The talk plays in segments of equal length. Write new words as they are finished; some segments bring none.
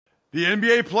The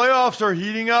NBA playoffs are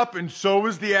heating up, and so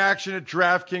is the action at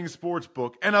DraftKings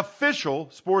Sportsbook, an official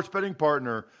sports betting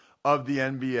partner of the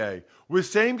NBA. With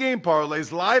same-game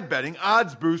parlays, live betting,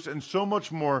 odds boosts, and so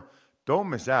much more, don't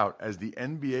miss out as the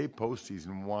NBA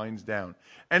postseason winds down.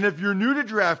 And if you're new to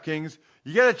DraftKings,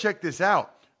 you got to check this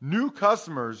out. New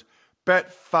customers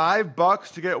bet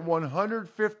 $5 to get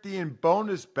 $150 in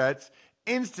bonus bets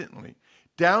instantly.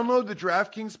 Download the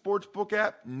DraftKings Sportsbook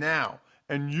app now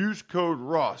and use code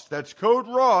Ross. That's code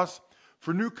Ross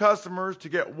for new customers to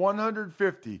get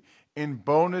 $150 in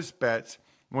bonus bets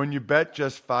when you bet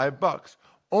just $5.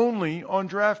 Only on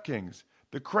DraftKings.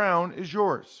 The crown is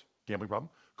yours. Gambling problem?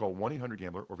 Call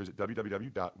 1-800-GAMBLER or visit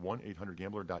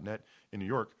www.1800gambler.net. In New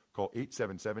York, call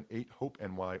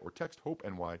 877-8-HOPE-NY or text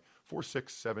HOPE-NY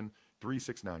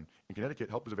 467-369. In Connecticut,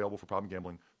 help is available for problem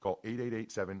gambling. Call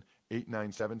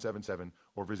 888-7-897-7777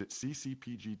 or visit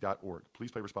ccpg.org. Please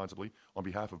play responsibly on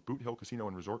behalf of Boot Hill Casino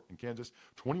and Resort in Kansas.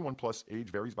 21 plus, age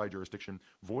varies by jurisdiction.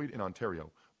 Void in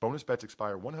Ontario. Bonus bets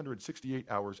expire 168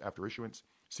 hours after issuance.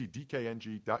 See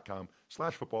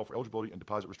dkng.com/football for eligibility and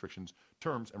deposit restrictions,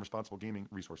 terms, and responsible gaming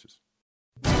resources.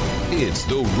 It's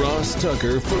the Ross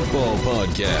Tucker Football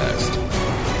Podcast.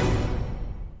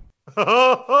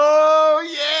 Oh,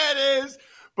 yeah, it is.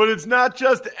 But it's not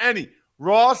just any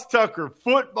Ross Tucker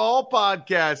Football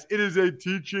Podcast. It is a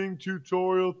teaching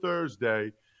tutorial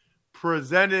Thursday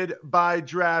presented by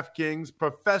DraftKings.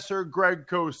 Professor Greg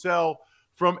Cosell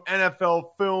from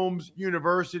NFL Films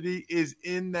University is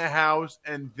in the house,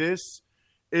 and this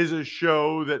is a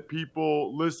show that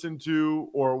people listen to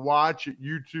or watch at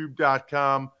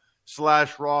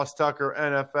youtube.com/Ross Tucker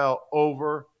NFL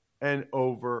over and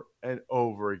over and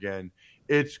over again.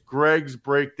 It's Greg's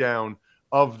breakdown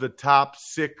of the top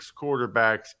 6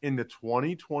 quarterbacks in the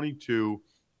 2022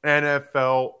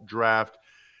 NFL Draft.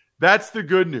 That's the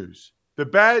good news. The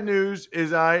bad news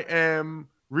is I am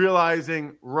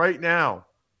realizing right now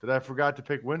that I forgot to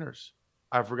pick winners.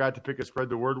 I forgot to pick a spread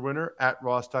the word winner at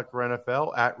Ross Tucker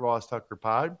NFL, at Ross Tucker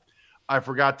Pod. I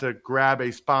forgot to grab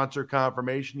a sponsor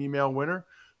confirmation email winner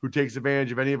who takes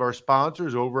advantage of any of our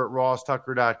sponsors over at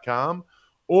rosstucker.com,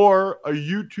 or a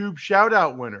YouTube shout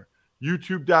out winner,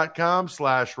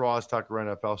 youtube.com/Ross Tucker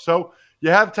NFL. So you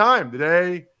have time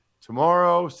today,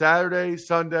 tomorrow, Saturday,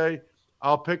 Sunday.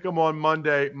 I'll pick them on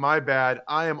Monday. My bad.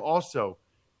 I am also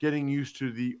getting used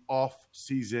to the off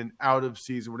season, out of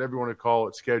season, whatever you want to call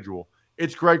it, schedule.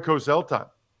 It's Greg Cosell time.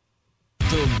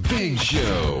 The Big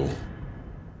Show.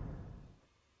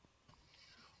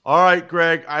 All right,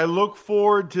 Greg, I look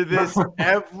forward to this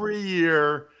every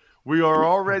year. We are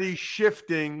already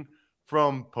shifting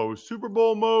from post-Super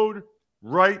Bowl mode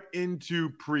right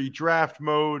into pre-draft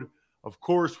mode. Of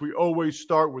course, we always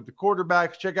start with the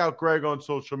quarterbacks. Check out Greg on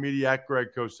social media at Greg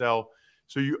Cosell,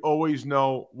 so you always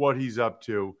know what he's up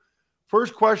to.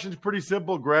 First question is pretty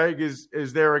simple, Greg. Is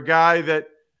there a guy that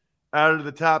out of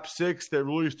the top 6 that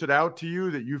really stood out to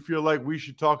you that you feel like we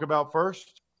should talk about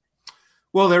first?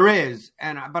 Well, there is,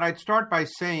 but I'd start by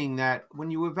saying that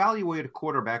when you evaluate a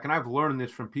quarterback, and I've learned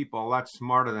this from people a lot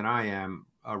smarter than I am,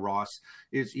 Ross,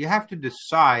 is you have to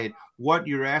decide what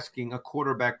you're asking a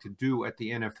quarterback to do at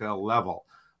the NFL level.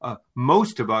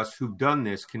 Most of us who've done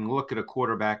this can look at a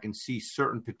quarterback and see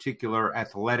certain particular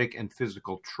athletic and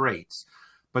physical traits.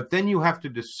 But then you have to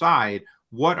decide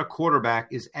what a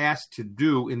quarterback is asked to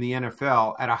do in the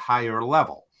NFL at a higher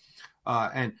level.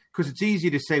 And because it's easy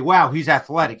to say, wow, he's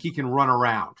athletic, he can run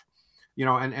around,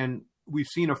 and we've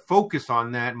seen a focus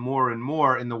on that more and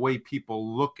more in the way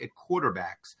people look at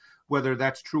quarterbacks. Whether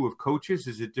that's true of coaches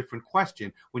is a different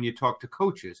question when you talk to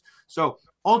coaches. So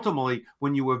ultimately,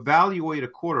 when you evaluate a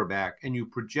quarterback and you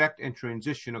project and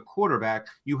transition a quarterback,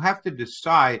 you have to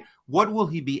decide what will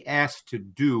he be asked to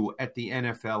do at the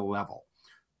NFL level.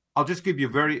 I'll just give you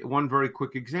one very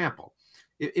quick example.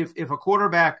 If a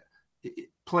quarterback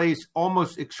plays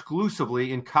almost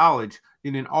exclusively in college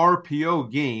in an RPO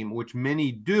game, which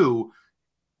many do,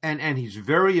 and he's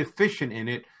very efficient in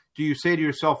it, do you say to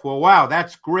yourself, well, wow,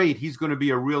 that's great, he's going to be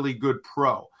a really good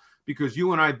pro? Because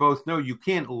you and I both know you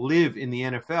can't live in the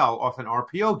NFL off an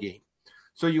RPO game.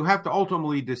 So you have to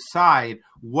ultimately decide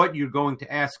what you're going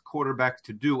to ask quarterbacks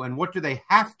to do and what do they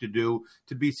have to do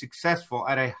to be successful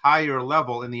at a higher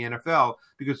level in the NFL.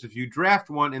 Because if you draft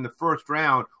one in the first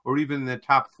round or even in the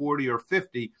top 40 or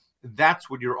 50, that's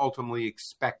what you're ultimately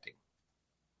expecting.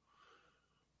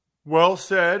 Well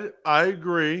said. I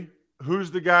agree.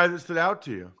 Who's the guy that stood out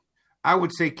to you? I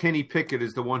would say Kenny Pickett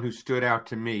is the one who stood out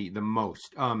to me the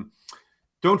most.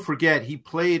 Don't forget, he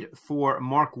played for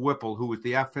Mark Whipple, who was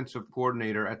the offensive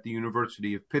coordinator at the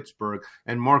University of Pittsburgh.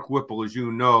 And Mark Whipple, as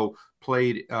you know,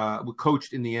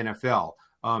 coached in the NFL.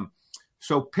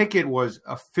 So Pickett was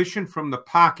efficient from the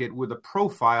pocket with a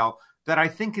profile that I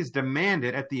think is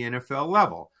demanded at the NFL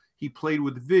level. He played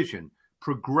with vision,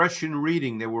 progression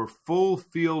reading. There were full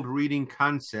field reading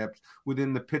concepts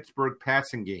within the Pittsburgh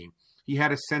passing game. He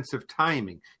had a sense of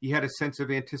timing. He had a sense of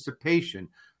anticipation.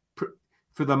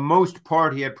 For the most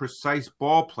part, he had precise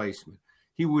ball placement.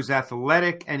 He was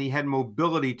athletic, and he had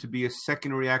mobility to be a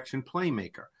second reaction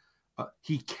playmaker.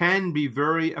 He can be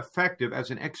very effective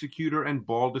as an executor and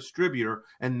ball distributor,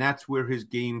 and that's where his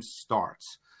game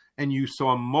starts. And you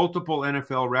saw multiple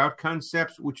NFL route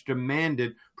concepts which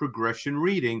demanded progression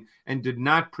reading and did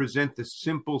not present the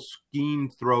simple scheme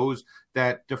throws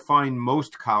that define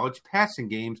most college passing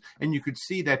games. And you could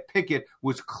see that Pickett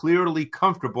was clearly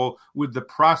comfortable with the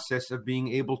process of being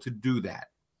able to do that.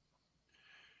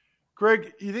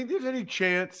 Greg, you think there's any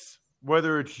chance,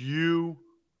 whether it's you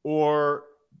or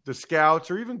the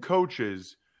scouts or even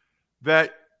coaches,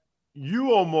 that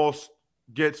you almost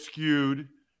get skewed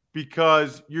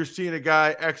because you're seeing a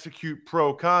guy execute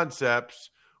pro concepts,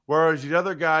 whereas the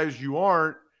other guys you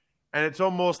aren't, and it's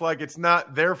almost like it's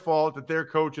not their fault that their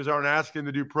coaches aren't asking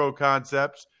to do pro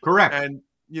concepts? Correct. And,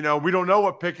 we don't know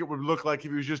what Pickett would look like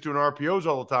if he was just doing RPOs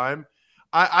all the time.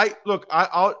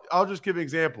 I'll just give an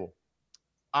example.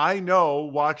 I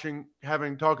know talking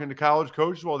to college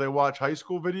coaches while they watch high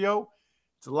school video,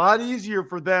 it's a lot easier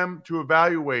for them to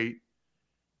evaluate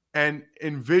and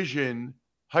envision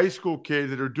high school kids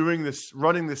that are doing this,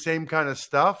 running the same kind of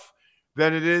stuff,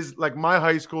 than it is like my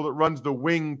high school that runs the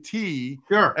wing T.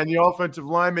 Sure. And the offensive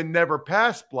lineman never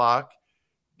pass block.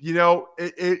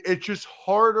 It's just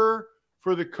harder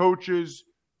for the coaches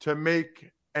to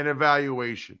make an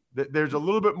evaluation. There's a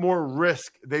little bit more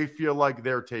risk they feel like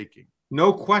they're taking.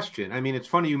 No question. I mean, it's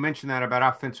funny you mentioned that about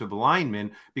offensive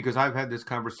linemen, because I've had this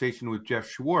conversation with Jeff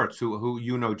Schwartz, who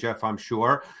you know, Jeff, I'm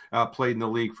sure, played in the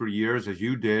league for years, as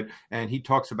you did. And he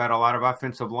talks about a lot of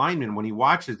offensive linemen when he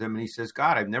watches them. And he says,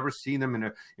 God, I've never seen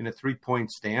them in a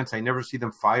three-point stance. I never see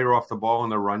them fire off the ball in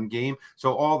the run game.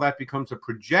 So all that becomes a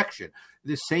projection.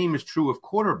 The same is true of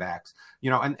quarterbacks,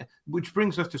 and which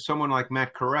brings us to someone like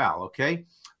Matt Corral, okay?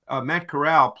 Matt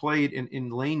Corral played in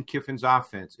Lane Kiffin's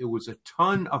offense. It was a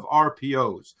ton of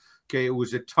RPOs. Okay, it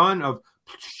was a ton of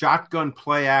shotgun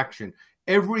play action.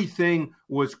 Everything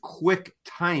was quick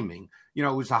timing. It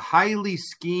was a highly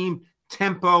schemed,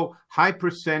 tempo, high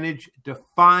percentage,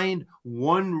 defined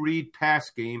one-read pass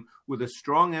game with a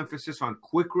strong emphasis on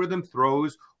quick rhythm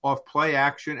throws off play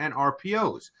action and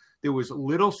RPOs. There was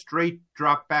little straight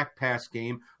drop back pass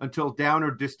game until down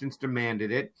or distance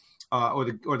demanded it. Or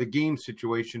the game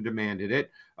situation demanded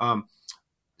it.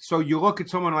 So you look at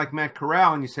someone like Matt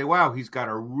Corral and you say, wow, he's got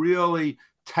a really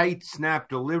tight snap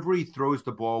delivery, throws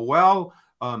the ball well.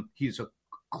 He's a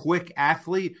quick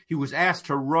athlete. He was asked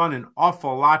to run an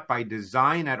awful lot by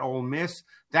design at Ole Miss.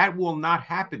 That will not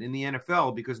happen in the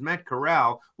NFL because Matt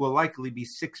Corral will likely be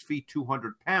 6 feet,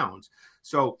 200 pounds.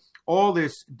 So all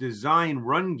this design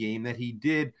run game that he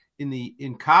did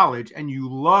in college, and you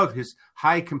love his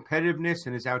high competitiveness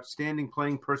and his outstanding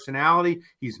playing personality.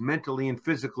 He's mentally and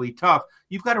physically tough.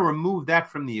 You've got to remove that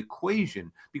from the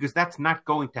equation because that's not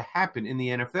going to happen in the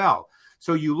NFL.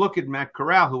 So you look at Matt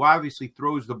Corral, who obviously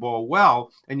throws the ball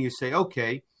well, and you say,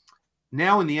 okay,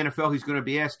 now in the NFL, he's going to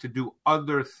be asked to do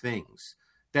other things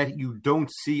that you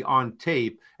don't see on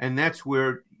tape, and that's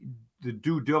where the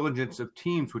due diligence of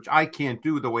teams, which I can't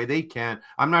do the way they can.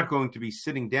 I'm not going to be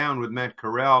sitting down with Matt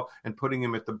Corral and putting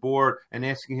him at the board and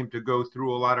asking him to go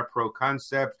through a lot of pro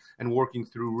concepts and working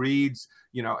through reads,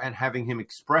 and having him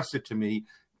express it to me.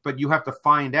 But you have to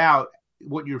find out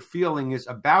what your feeling is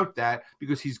about that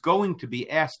because he's going to be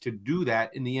asked to do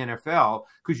that in the NFL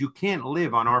because you can't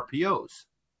live on RPOs.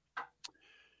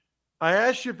 I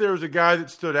asked you if there was a guy that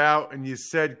stood out and you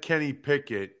said Kenny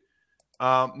Pickett.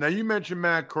 Now, you mentioned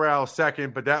Matt Corral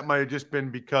second, but that might have just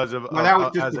been because of that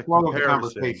was just the flow of the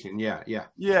conversation. Yeah.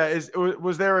 Yeah.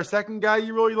 Was there a second guy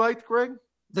you really liked, Greg?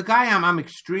 The guy I'm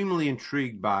extremely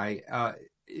intrigued by,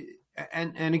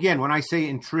 and again, when I say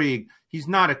intrigued, he's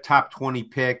not a top 20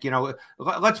 pick.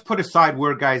 Let's put aside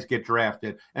where guys get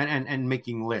drafted and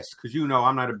making lists because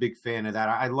I'm not a big fan of that.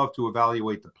 I love to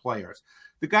evaluate the players.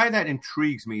 The guy that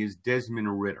intrigues me is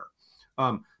Desmond Ridder,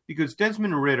 because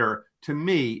Desmond Ridder, to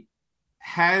me,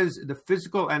 has the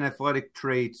physical and athletic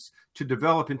traits to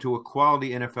develop into a quality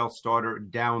NFL starter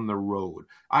down the road.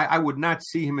 I would not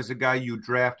see him as a guy you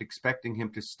draft expecting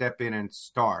him to step in and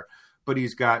start, but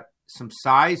he's got some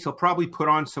size. He'll probably put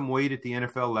on some weight at the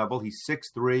NFL level. He's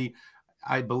 6'3".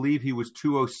 I believe he was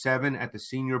 207 at the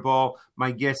Senior Bowl.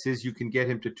 My guess is you can get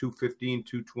him to 215,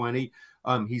 220.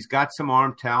 He's got some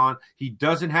arm talent. He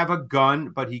doesn't have a gun,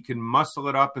 but he can muscle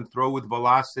it up and throw with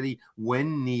velocity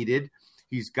when needed.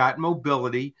 He's got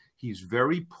mobility. He's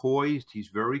very poised. He's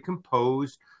very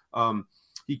composed.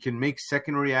 He can make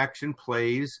second reaction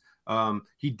plays.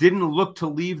 He didn't look to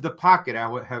leave the pocket,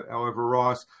 however,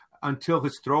 Ross, until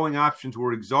his throwing options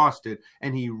were exhausted,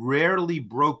 and he rarely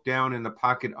broke down in the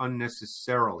pocket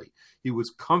unnecessarily. He was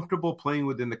comfortable playing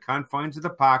within the confines of the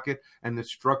pocket and the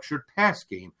structured pass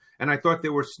game. And I thought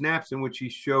there were snaps in which he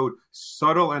showed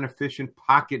subtle and efficient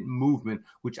pocket movement,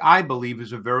 which I believe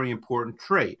is a very important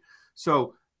trait.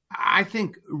 So I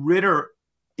think Ridder,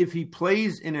 if he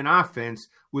plays in an offense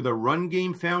with a run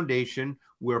game foundation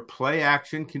where play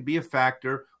action can be a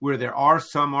factor, where there are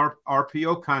some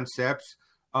RPO concepts,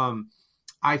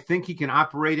 I think he can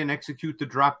operate and execute the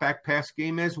drop back pass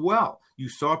game as well. You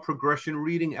saw progression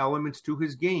reading elements to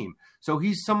his game. So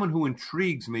he's someone who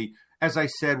intrigues me. As I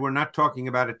said, we're not talking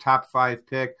about a top 5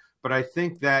 pick, but I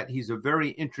think that he's a very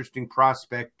interesting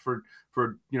prospect for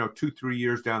 2-3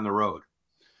 years down the road.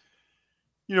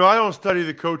 I don't study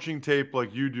the coaching tape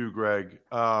like you do, Greg,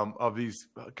 of these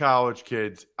college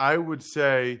kids. I would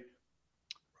say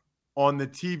on the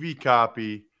TV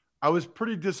copy, I was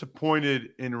pretty disappointed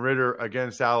in Ridder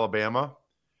against Alabama.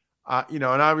 And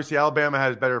obviously Alabama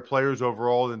has better players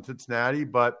overall than Cincinnati,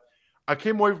 but I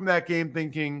came away from that game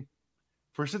thinking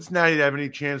for Cincinnati to have any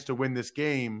chance to win this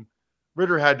game,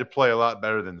 Ridder had to play a lot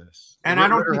better than this. And I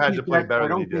don't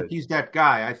think he's that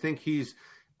guy. I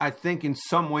think in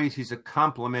some ways he's a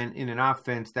complement in an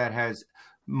offense that has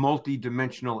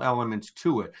multi-dimensional elements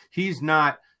to it. He's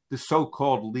not the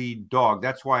so-called lead dog.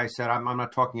 That's why I said I'm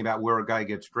not talking about where a guy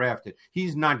gets drafted.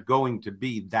 He's not going to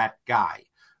be that guy.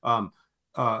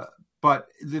 But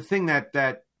the thing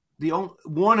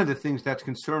one of the things that's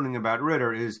concerning about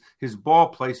Ridder is his ball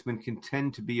placement can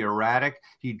tend to be erratic.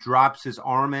 He drops his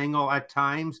arm angle at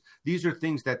times. These are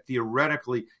things that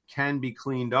theoretically can be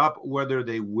cleaned up. Whether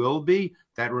they will be,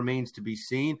 that remains to be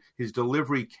seen. His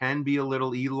delivery can be a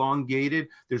little elongated.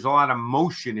 There's a lot of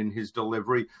motion in his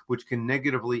delivery, which can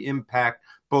negatively impact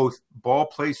both ball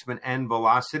placement and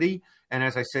velocity. And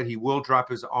as I said, he will drop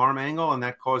his arm angle, and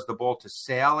that caused the ball to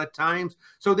sail at times.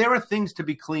 So there are things to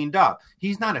be cleaned up.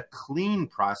 He's not a clean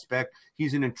prospect.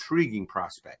 He's an intriguing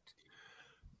prospect.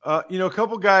 A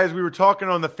couple guys, we were talking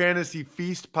on the Fantasy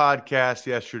Feast podcast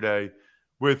yesterday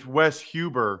with Wes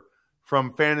Huber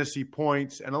from Fantasy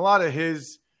Points, and a lot of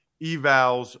his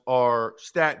evals are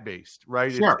stat-based,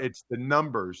 right? Sure. It's the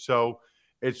numbers. So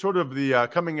it's sort of the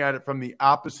coming at it from the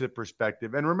opposite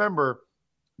perspective. And remember,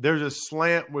 there's a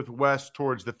slant with Wes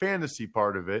towards the fantasy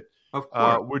part of it,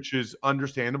 which is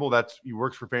understandable. He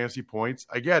works for Fantasy Points.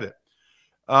 I get it.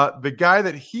 The guy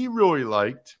that he really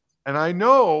liked, and I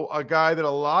know a guy that a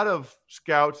lot of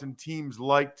scouts and teams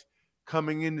liked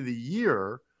coming into the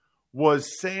year,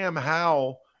 was Sam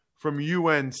Howell from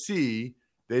UNC. They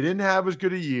didn't have as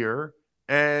good a year.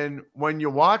 And when you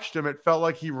watched him, it felt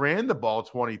like he ran the ball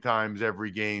 20 times every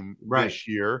game this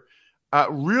year.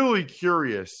 Really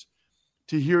curious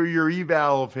to hear your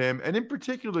eval of him. And in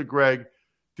particular, Greg,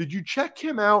 did you check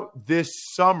him out this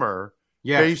summer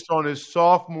based on his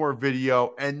sophomore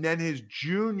video and then his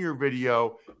junior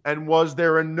video? And was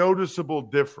there a noticeable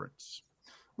difference?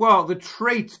 Well, the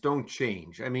traits don't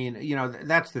change. I mean,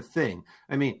 that's the thing.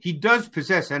 I mean, he does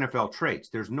possess NFL traits.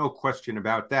 There's no question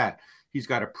about that. He's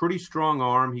got a pretty strong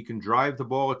arm. He can drive the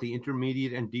ball at the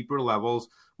intermediate and deeper levels.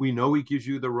 We know he gives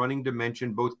you the running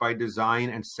dimension, both by design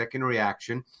and second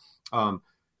reaction.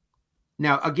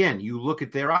 Now, again, you look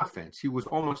at their offense. He was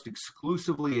almost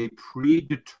exclusively a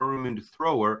predetermined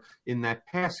thrower in that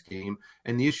pass game.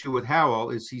 And the issue with Howell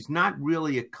is he's not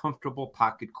really a comfortable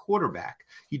pocket quarterback.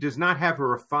 He does not have a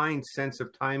refined sense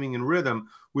of timing and rhythm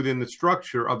within the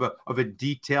structure of a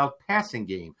detailed passing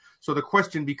game. So the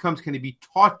question becomes, can he be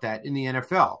taught that in the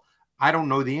NFL? I don't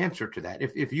know the answer to that.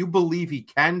 If you believe he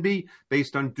can be,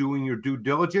 based on doing your due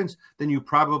diligence, then you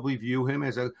probably view him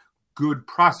as a good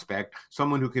prospect,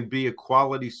 someone who can be a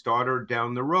quality starter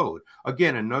down the road.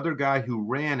 Again, another guy who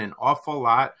ran an awful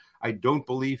lot. I don't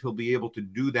believe he'll be able to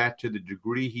do that to the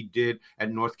degree he did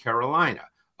at North Carolina.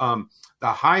 The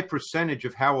high percentage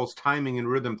of Howell's timing and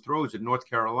rhythm throws at North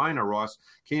Carolina, Ross,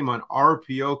 came on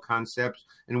RPO concepts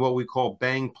and what we call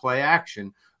bang play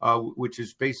action, which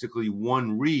is basically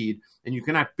one read. And you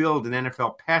cannot build an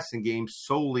NFL passing game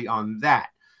solely on that.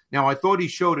 Now, I thought he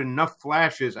showed enough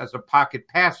flashes as a pocket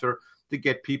passer to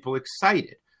get people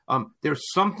excited.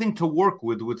 There's something to work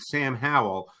with Sam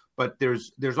Howell, but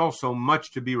there's also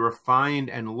much to be refined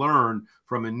and learned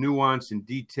from a nuance and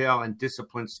detail and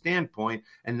discipline standpoint,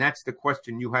 and that's the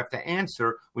question you have to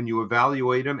answer when you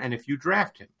evaluate him and if you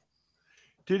draft him.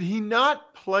 Did he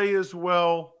not play as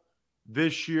well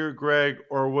this year, Greg,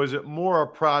 or was it more a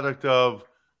product of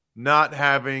not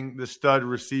having the stud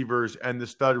receivers and the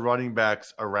stud running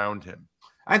backs around him?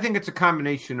 I think it's a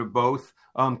combination of both.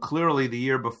 Clearly, the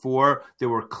year before, there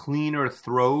were cleaner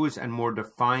throws and more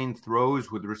defined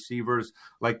throws with receivers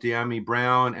like Dyami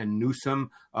Brown and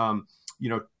Newsome.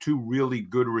 Two really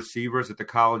good receivers at the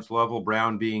college level.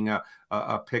 Brown being a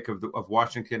pick of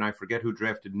Washington. I forget who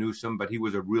drafted Newsome, but he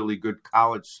was a really good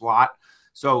college slot.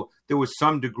 So there was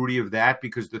some degree of that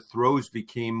because the throws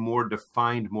became more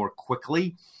defined more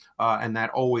quickly, and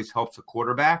that always helps a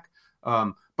quarterback.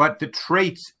 But the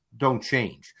traits don't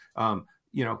change.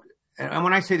 And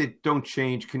when I say that don't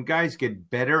change, can guys get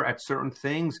better at certain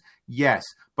things? Yes,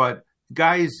 but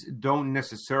guys don't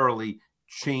necessarily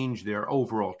change their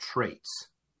overall traits.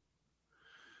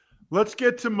 Let's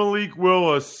get to Malik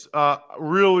Willis.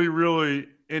 Really, really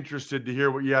interested to hear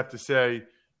what you have to say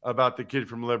about the kid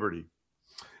from Liberty.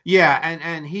 Yeah,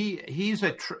 and he's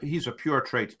a pure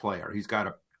traits player. He's got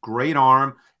a great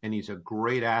arm, and he's a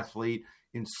great athlete.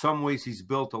 In some ways, he's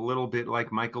built a little bit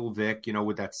like Michael Vick,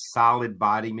 with that solid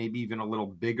body, maybe even a little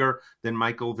bigger than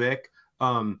Michael Vick.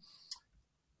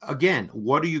 Again,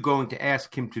 what are you going to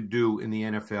ask him to do in the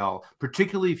NFL,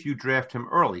 particularly if you draft him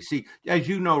early? See, as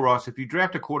you know, Ross, if you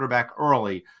draft a quarterback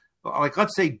early, like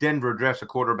let's say Denver drafts a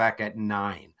quarterback at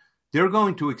 9, they're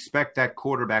going to expect that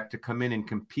quarterback to come in and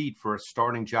compete for a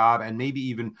starting job and maybe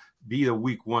even be the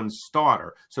week 1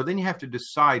 starter. So then you have to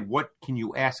decide, what can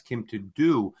you ask him to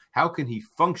do? How can he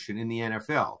function in the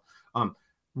NFL?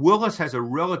 Willis has a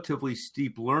relatively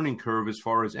steep learning curve as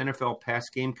far as NFL pass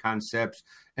game concepts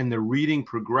and the reading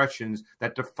progressions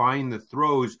that define the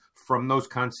throws from those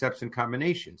concepts and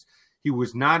combinations. He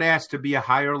was not asked to be a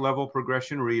higher level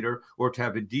progression reader or to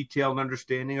have a detailed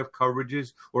understanding of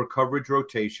coverages or coverage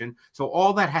rotation. So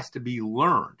all that has to be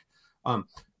learned.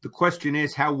 The question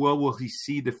is, how well will he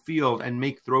see the field and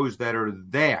make throws that are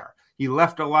there? He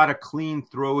left a lot of clean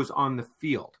throws on the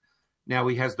field. Now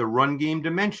he has the run game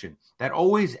dimension. That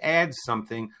always adds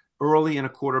something early in a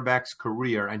quarterback's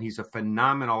career, and he's a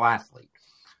phenomenal athlete.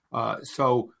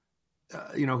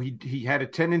 He had a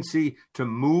tendency to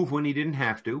move when he didn't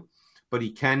have to, but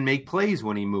he can make plays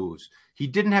when he moves. He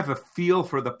didn't have a feel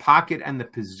for the pocket and the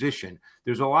position.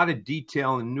 There's a lot of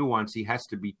detail and nuance he has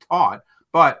to be taught,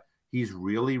 but he's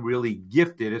really, really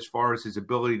gifted as far as his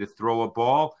ability to throw a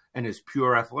ball and his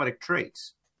pure athletic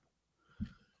traits.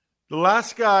 The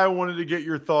last guy I wanted to get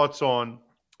your thoughts on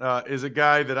is a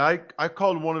guy that I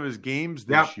called one of his games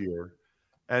this year,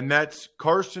 and that's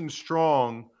Carson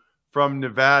Strong from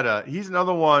Nevada. He's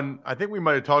another one. I think we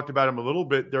might have talked about him a little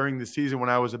bit during the season when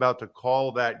I was about to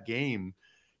call that game.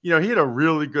 He had a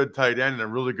really good tight end and a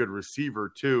really good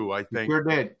receiver too, I think. Sure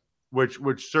did.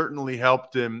 Which certainly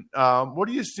helped him. What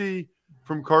do you see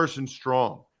from Carson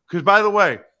Strong? Because, by the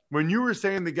way, when you were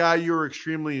saying the guy you were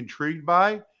extremely intrigued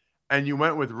by and you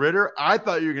went with Ritter, I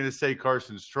thought you were going to say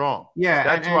Carson Strong. Yeah.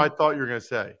 That's what I thought you were going to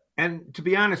say. And to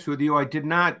be honest with you, I did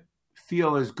not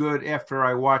feel as good after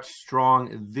I watched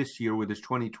Strong this year with his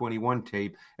 2021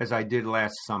 tape as I did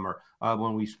last summer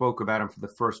when we spoke about him for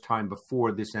the first time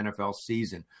before this NFL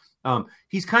season.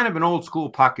 He's kind of an old school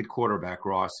pocket quarterback,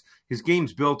 Ross. His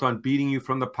game's built on beating you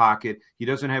from the pocket. He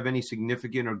doesn't have any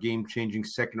significant or game-changing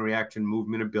second reaction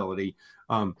movement ability.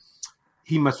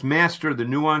 He must master the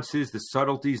nuances, the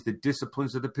subtleties, the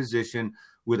disciplines of the position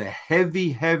with a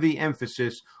heavy, heavy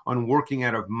emphasis on working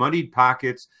out of muddied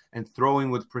pockets and throwing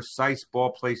with precise ball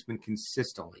placement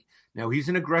consistently. Now, he's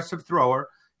an aggressive thrower.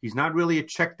 He's not really a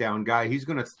check down guy. He's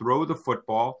going to throw the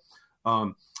football.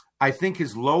 I think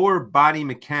his lower body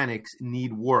mechanics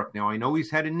need work. Now, I know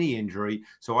he's had a knee injury,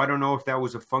 so I don't know if that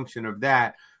was a function of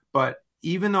that. But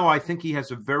even though I think he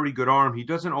has a very good arm, he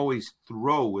doesn't always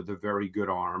throw with a very good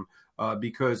arm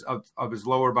because of his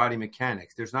lower body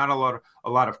mechanics. There's not a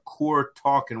lot of core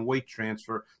torque and weight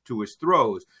transfer to his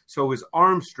throws. So his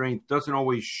arm strength doesn't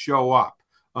always show up.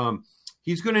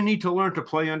 He's going to need to learn to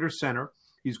play under center.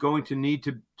 He's going to need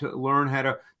to learn how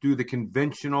to do the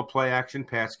conventional play-action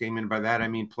pass game, and by that I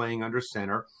mean playing under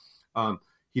center.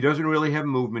 He doesn't really have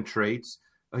movement traits.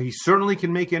 He certainly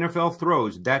can make NFL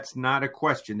throws. That's not a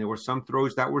question. There were some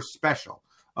throws that were special.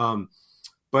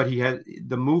 But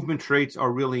the movement traits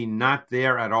are really not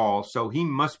there at all. So he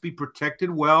must be protected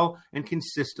well and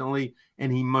consistently,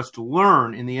 and he must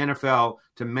learn in the NFL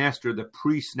to master the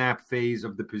pre-snap phase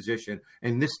of the position,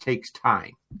 and this takes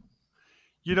time.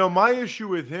 My issue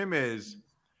with him is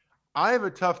I have a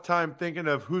tough time thinking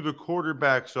of who the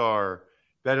quarterbacks are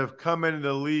that have come into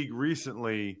the league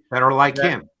recently that are like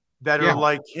him. That are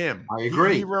like him. I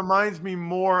agree. He reminds me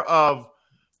more of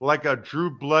like a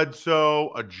Drew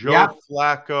Bledsoe, a Joe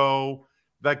Flacco.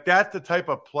 Like, that's the type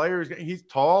of player. He's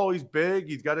tall, he's big,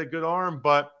 he's got a good arm,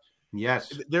 but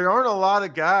yes, there aren't a lot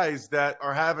of guys that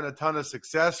are having a ton of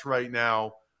success right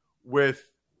now with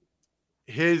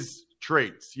his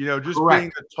traits. Just correct.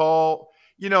 being the tall.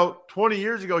 20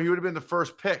 years ago, he would have been the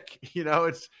first pick.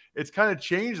 It's kind of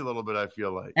changed a little bit, I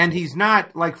feel like. And he's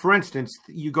not, like, for instance,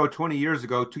 you go 20 years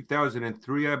ago,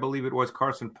 2003, I believe it was,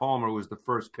 Carson Palmer was the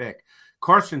first pick.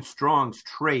 Carson Strong's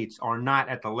traits are not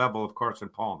at the level of Carson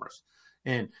Palmer's.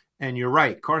 And you're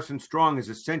right. Carson Strong is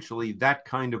essentially that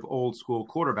kind of old school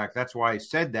quarterback. That's why I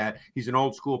said that. He's an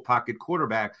old school pocket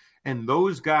quarterback. And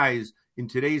those guys in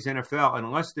today's NFL,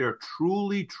 unless they're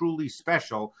truly, truly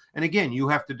special, and again, you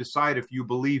have to decide if you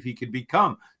believe he could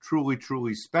become truly,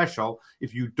 truly special.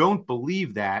 If you don't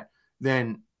believe that,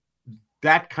 then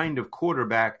that kind of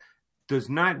quarterback does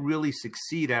not really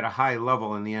succeed at a high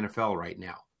level in the NFL right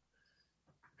now.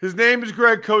 His name is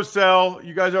Greg Cosell.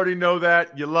 You guys already know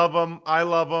that. You love him. I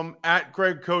love him. At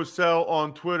Greg Cosell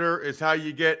on Twitter is how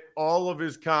you get all of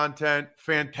his content.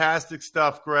 Fantastic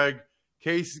stuff, Greg.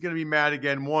 Casey's going to be mad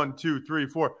again. 1, 2, 3,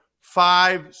 4,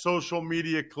 5 social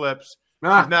media clips. He's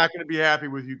not going to be happy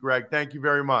with you, Greg. Thank you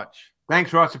very much.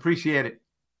 Thanks, Ross. Appreciate it.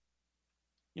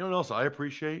 You know what else I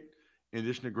appreciate? In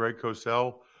addition to Greg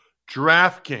Cosell,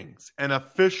 DraftKings, an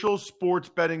official sports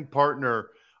betting partner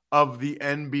of the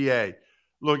NBA.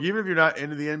 Look, even if you're not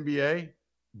into the NBA,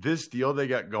 this deal they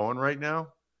got going right now,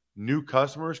 new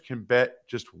customers can bet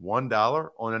just $1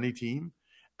 on any team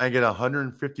and get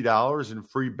 $150 in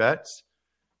free bets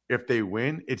if they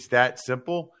win. It's that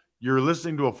simple. You're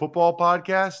listening to a football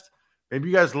podcast. Maybe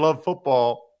you guys love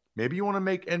football. Maybe you want to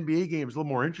make NBA games a little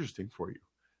more interesting for you.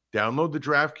 Download the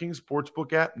DraftKings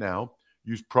Sportsbook app now.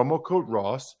 Use promo code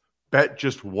Ross. Bet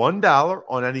just $1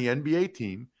 on any NBA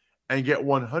team and get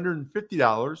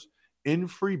 $150 in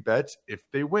free bets if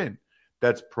they win.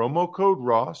 That's promo code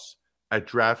Ross at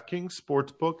DraftKings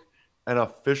Sportsbook, an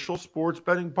official sports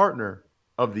betting partner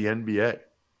of the NBA.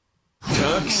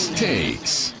 Tux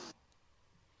Takes.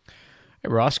 Hey,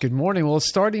 Ross, good morning. Well, let's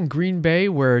start in Green Bay,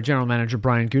 where General Manager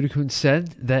Brian Gutekunst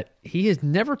said that he has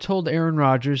never told Aaron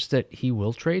Rodgers that he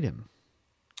will trade him.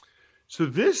 So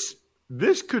this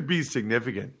could be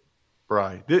significant,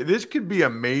 Brian. This could be a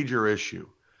major issue.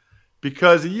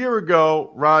 Because a year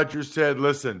ago, Rodgers said,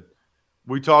 listen,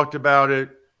 we talked about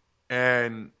it,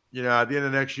 and, at the end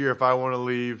of next year, if I want to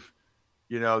leave,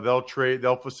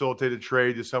 they'll facilitate a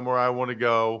trade to somewhere I want to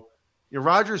go.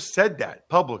 Rodgers said that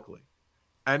publicly.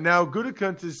 And now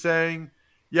Gutekunst is saying,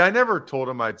 yeah, I never told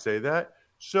him I'd say that.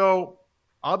 So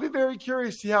I'll be very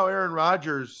curious to see how Aaron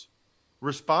Rodgers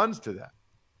responds to that.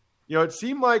 It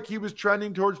seemed like he was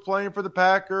trending towards playing for the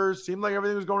Packers, seemed like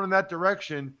everything was going in that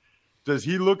direction. Does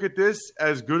he look at this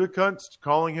as Gutekunst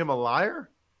calling him a liar?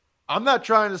 I'm not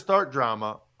trying to start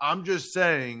drama. I'm just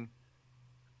saying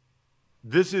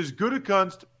this is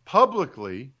Gutekunst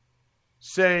publicly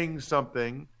saying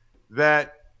something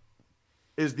that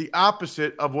is the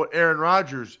opposite of what Aaron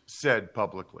Rodgers said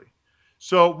publicly.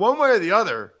 So one way or the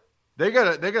other, they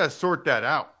gotta sort that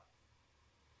out.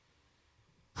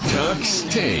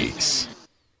 Tux Takes.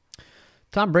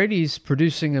 Tom Brady's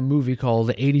producing a movie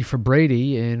called 80 for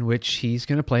Brady, in which he's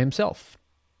going to play himself.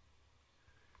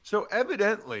 So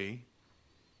evidently,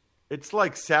 it's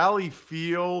like Sally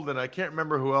Field, and I can't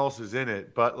remember who else is in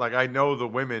it, but I know the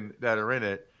women that are in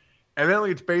it.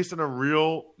 Evidently, it's based on a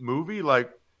real movie.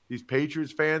 These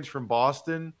Patriots fans from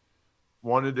Boston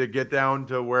wanted to get down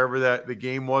to wherever the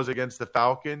game was against the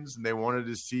Falcons, and they wanted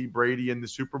to see Brady in the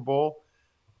Super Bowl.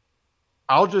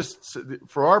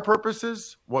 For our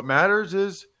purposes, what matters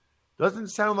is, doesn't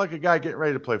sound like a guy getting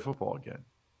ready to play football again.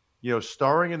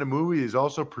 Starring in a movie he's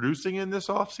also producing in this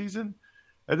offseason.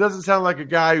 It doesn't sound like a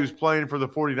guy who's playing for the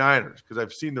 49ers, because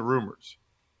I've seen the rumors.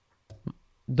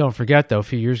 Don't forget, though, a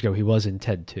few years ago, he was in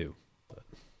Ted 2.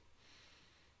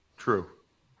 True.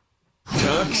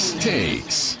 Tux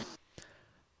Takes.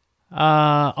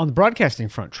 On the broadcasting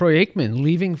front, Troy Aikman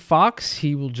leaving Fox.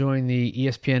 He will join the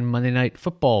ESPN Monday Night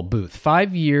Football booth.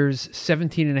 5 years,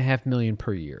 $17.5 million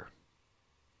per year.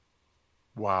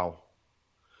 Wow.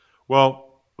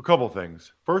 Well, a couple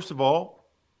things. First of all,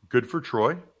 good for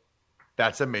Troy.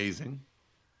 That's amazing.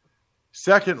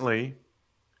 Secondly,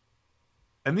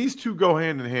 and these two go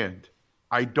hand in hand,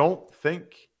 I don't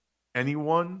think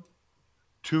anyone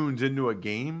tunes into a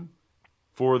game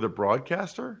for the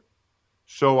broadcaster.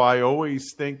 So I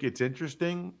always think it's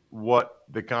interesting what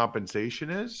the compensation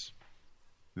is.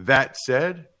 That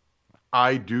said,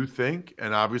 I do think,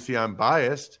 and obviously I'm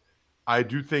biased, I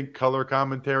do think color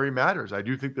commentary matters. I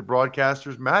do think the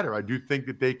broadcasters matter. I do think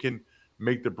that they can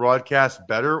make the broadcast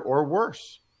better or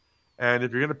worse. And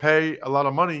if you're going to pay a lot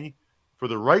of money for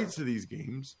the rights to these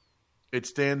games, it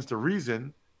stands to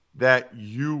reason that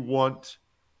you want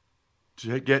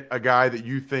to get a guy that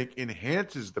you think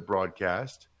enhances the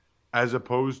broadcast as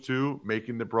opposed to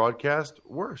making the broadcast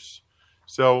worse.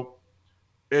 So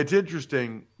it's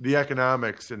interesting, the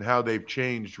economics and how they've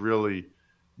changed really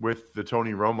with the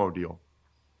Tony Romo deal.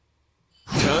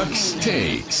 Tux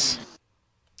Takes.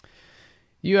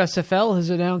 USFL has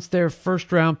announced their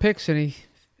first-round picks.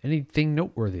 Anything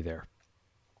noteworthy there?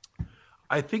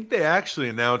 I think they actually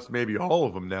announced maybe all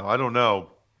of them now. I don't know.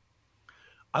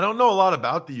 I don't know a lot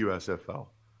about the USFL.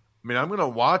 I mean, I'm going to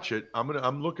watch it.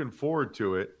 I'm looking forward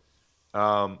to it.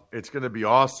 It's going to be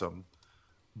awesome.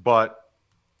 But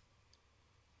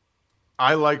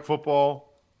I like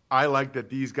football. I like that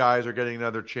these guys are getting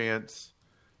another chance.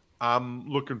 I'm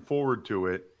looking forward to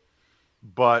it.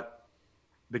 But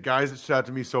the guys that stood out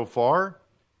to me so far,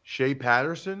 Shea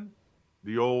Patterson,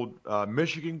 the old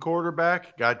Michigan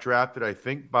quarterback, got drafted, I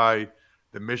think, by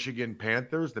the Michigan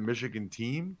Panthers, the Michigan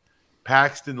team.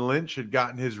 Paxton Lynch had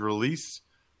gotten his release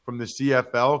from the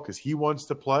CFL because he wants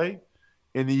to play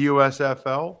in the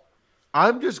USFL.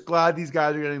 I'm just glad these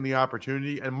guys are getting the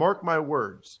opportunity. And mark my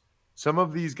words, some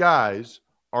of these guys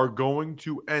are going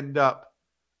to end up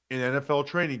in NFL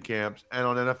training camps and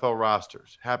on NFL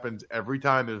rosters. Happens every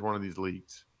time there's one of these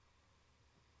leagues.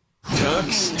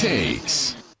 Tux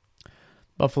Takes.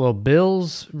 Buffalo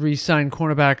Bills re-signed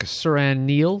cornerback Suran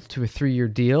Neal to a 3-year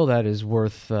deal that is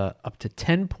worth up to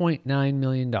 $10.9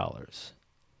 million.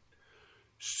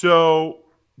 So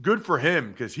good for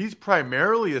him because he's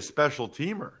primarily a special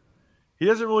teamer. He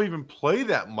doesn't really even play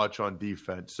that much on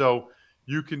defense. So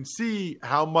you can see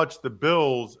how much the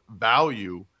Bills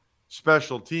value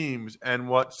special teams and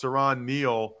what Suran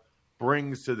Neal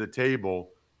brings to the table.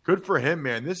 Good for him,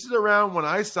 man. This is around when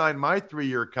I signed my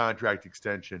 3-year contract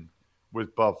extension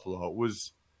with Buffalo. It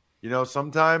was,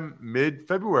 sometime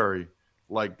mid-February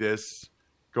like this,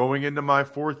 going into my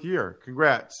 4th year.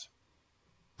 Congrats.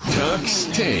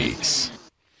 Tux Takes.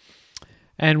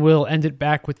 And we'll end it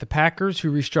back with the Packers,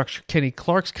 who restructured Kenny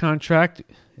Clark's contract,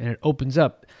 and it opens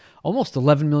up almost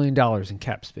 $11 million in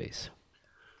cap space.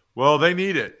 Well, they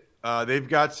need it. They've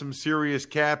got some serious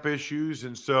cap issues,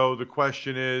 and so the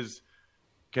question is,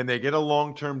 can they get a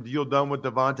long-term deal done with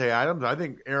Davante Adams? I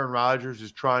think Aaron Rodgers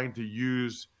is trying to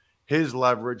use his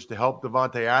leverage to help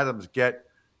Davante Adams get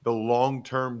the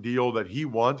long-term deal that he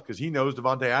wants because he knows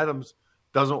Davante Adams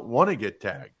doesn't want to get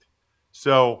tagged.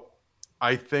 So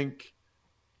I think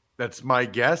that's my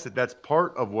guess that's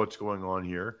part of what's going on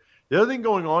here. The other thing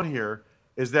going on here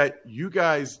is that you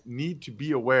guys need to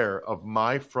be aware of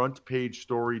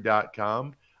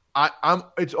myfrontpagestory.com.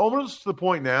 It's almost to the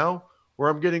point now where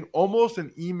I'm getting almost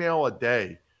an email a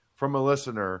day from a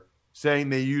listener saying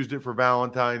they used it for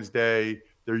Valentine's Day.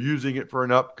 They're using it for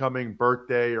an upcoming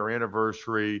birthday or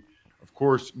anniversary. Of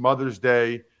course, Mother's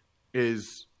Day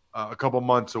is a couple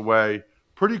months away.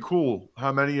 Pretty cool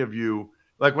how many of you,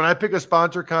 like when I pick a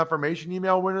sponsor confirmation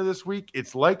email winner this week,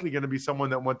 it's likely going to be someone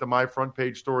that went to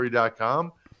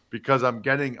myfrontpagestory.com because I'm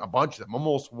getting a bunch of them,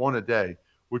 almost one a day,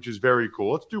 which is very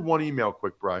cool. Let's do one email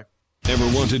quick, Bri. Ever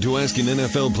wanted to ask an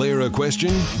NFL player a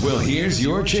question? Well, here's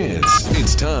your chance.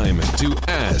 It's time to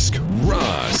Ask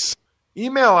Ross.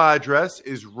 Email address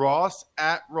is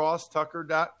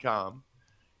ross@rosstucker.com.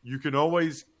 You can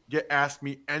always ask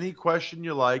me any question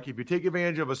you like. If you take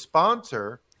advantage of a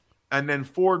sponsor and then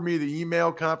forward me the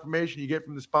email confirmation you get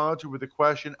from the sponsor with a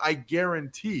question, I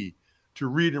guarantee to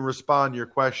read and respond to your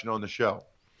question on the show.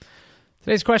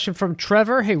 Today's question from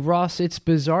Trevor. Hey, Ross, it's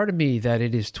bizarre to me that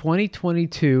it is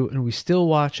 2022 and we still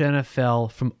watch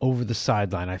NFL from over the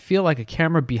sideline. I feel like a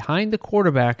camera behind the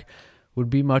quarterback would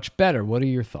be much better. What are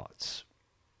your thoughts?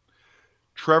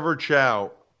 Trevor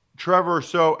Chow. Trevor,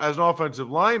 so as an offensive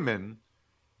lineman,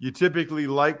 you typically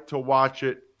like to watch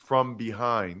it from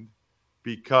behind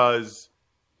because,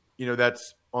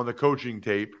 that's on the coaching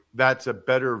tape. That's a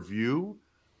better view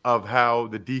of how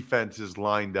the defense is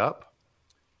lined up.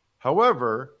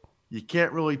 However, you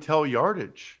can't really tell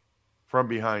yardage from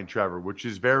behind, Trevor, which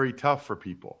is very tough for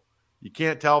people. You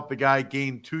can't tell if the guy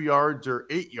gained 2 yards or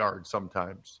 8 yards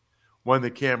sometimes when the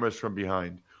camera's from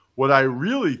behind. What I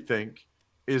really think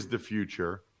is the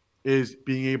future is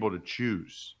being able to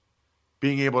choose,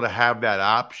 being able to have that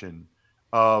option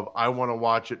of I want to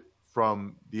watch it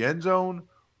from the end zone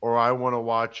or I want to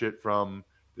watch it from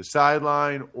the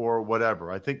sideline or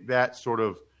whatever. I think that's sort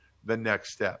of the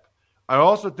next step. I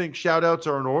also think shout-outs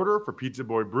are in order for Pizza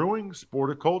Boy Brewing,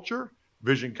 Sporticulture,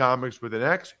 Vision Comics with an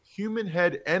X,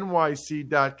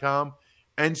 HumanHeadNYC.com,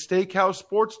 and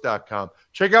SteakhouseSports.com.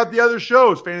 Check out the other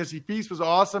shows. Fantasy Feast was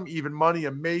awesome. Even Money,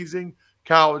 amazing.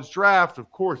 college draft.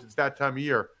 Of course, it's that time of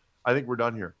year. I think we're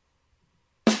done here.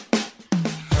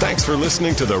 Thanks for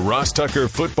listening to the Ross Tucker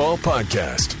Football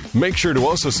Podcast. Make sure to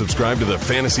also subscribe to the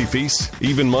Fantasy Feast,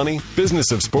 Even Money,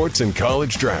 Business of Sports, and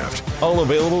College Draft. All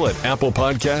available at Apple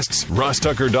Podcasts,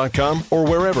 rosstucker.com, or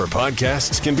wherever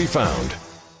podcasts can be found.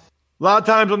 A lot of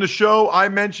times on the show, I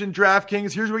mentioned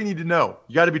DraftKings. Here's what you need to know.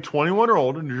 You got to be 21 or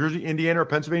older, New Jersey, Indiana, or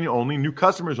Pennsylvania only. New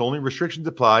customers only. Restrictions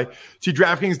apply. See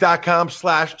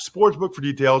DraftKings.com/sportsbook for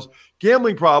details.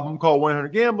 Gambling problem, call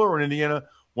 1-800-GAMBLER, or in Indiana,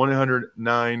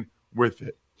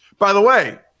 1-800-9-WITH-IT. By the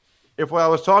way, if what I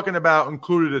was talking about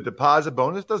included a deposit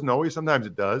bonus, doesn't always, sometimes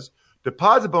it does.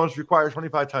 Deposit bonus requires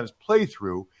 25 times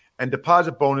playthrough, and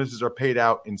deposit bonuses are paid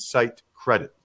out in site credit.